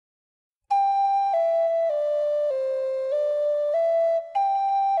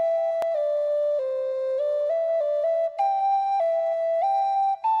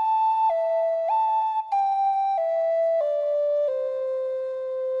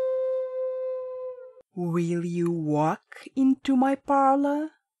"Will you walk into my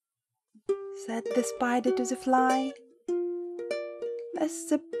parlor?" said the spider to the fly. "That's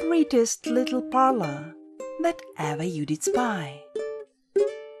the prettiest little parlor that ever you did spy.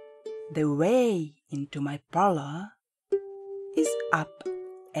 The way into my parlor is up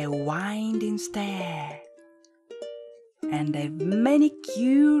a winding stair, and I've many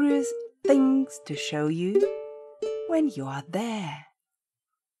curious things to show you when you are there."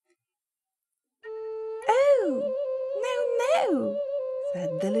 "Oh, no, no," said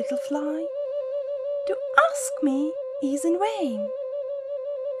the little fly, "to ask me is in vain,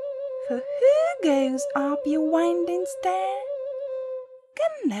 for who goes up your winding stair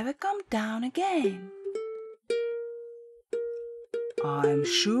can never come down again." "I'm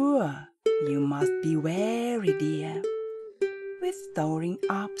sure you must be weary, dear, with soaring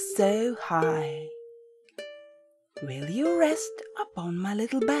up so high. Will you rest upon my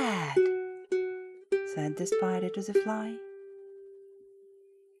little bed?" said the spider to the fly.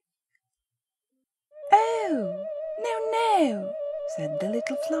 "Oh, no, no," said the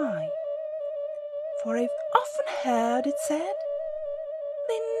little fly, "for I've often heard it said,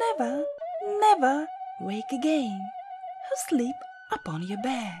 they never, never wake again who sleep upon your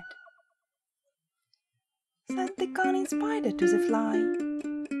bed." Said the cunning spider to the fly,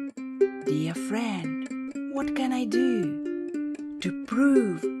 "Dear friend, what can I do to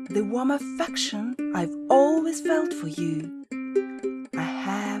prove the warm affection I've always felt for you? I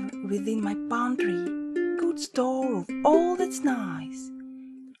have within my pantry good store of all that's nice.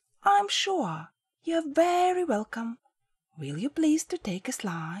 I'm sure you're very welcome. Will you please to take a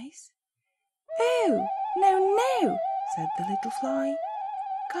slice?" "Oh, no, no," said the little fly,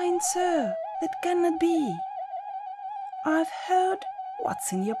 "kind sir, that cannot be. I've heard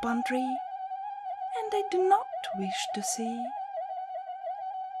what's in your pantry, and I do not wish to see."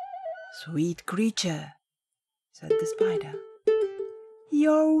 "Sweet creature," said the spider,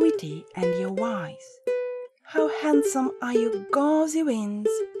 "you're witty and you're wise. How handsome are your gauzy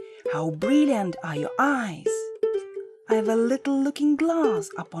wings, how brilliant are your eyes. I've a little looking glass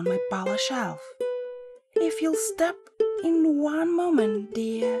upon my parlor shelf. If you'll step in one moment,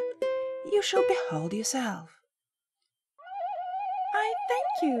 dear, you shall behold yourself." "I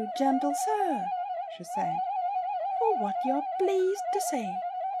thank you, gentle sir," she said, "for what you're pleased to say,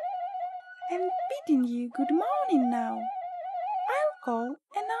 and bidding you good morning now, I'll call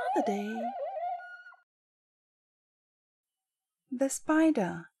another day." The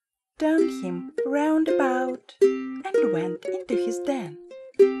spider turned him round about and went into his den,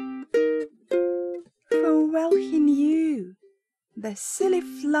 for well he knew the silly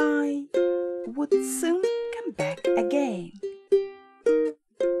fly would soon come back again.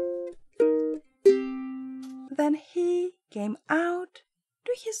 Then he came out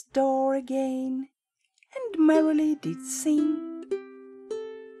to his door again, and merrily did sing,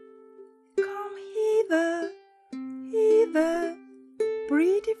 "Come hither, hither,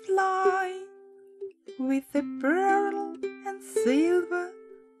 pretty fly, with a pearl and silver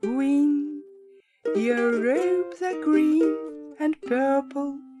wing. Your robes are green and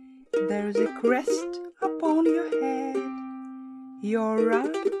purple, there's a crest upon your head. Your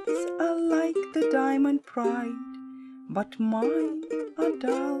eyes are like the diamond pride, but mine are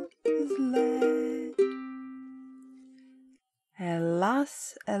dull as lead."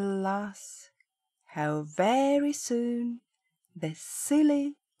 Alas, alas, how very soon the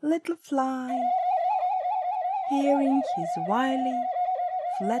silly little fly, hearing his wily,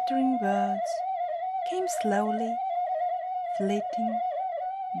 flattering words, came slowly flitting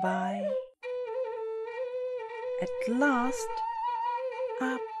by. At last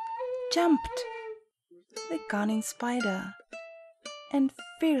up jumped the cunning spider and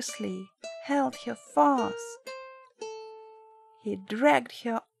fiercely held her fast. He dragged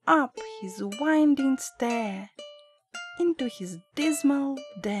her up his winding stair into his dismal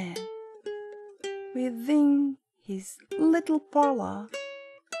den, within his little parlor,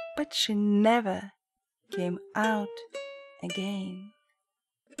 but she never came out again.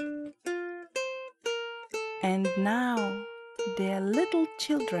 And now, dear little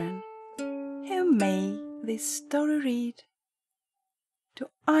children, who may this story read, to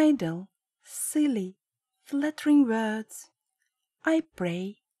idle, silly, flattering words I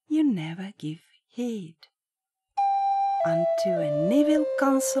pray you never give heed. Unto an evil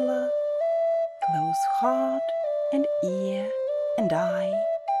counselor close heart and ear and eye,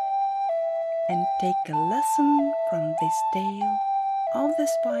 and take a lesson from this tale of the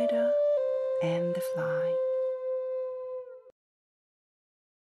spider and the fly.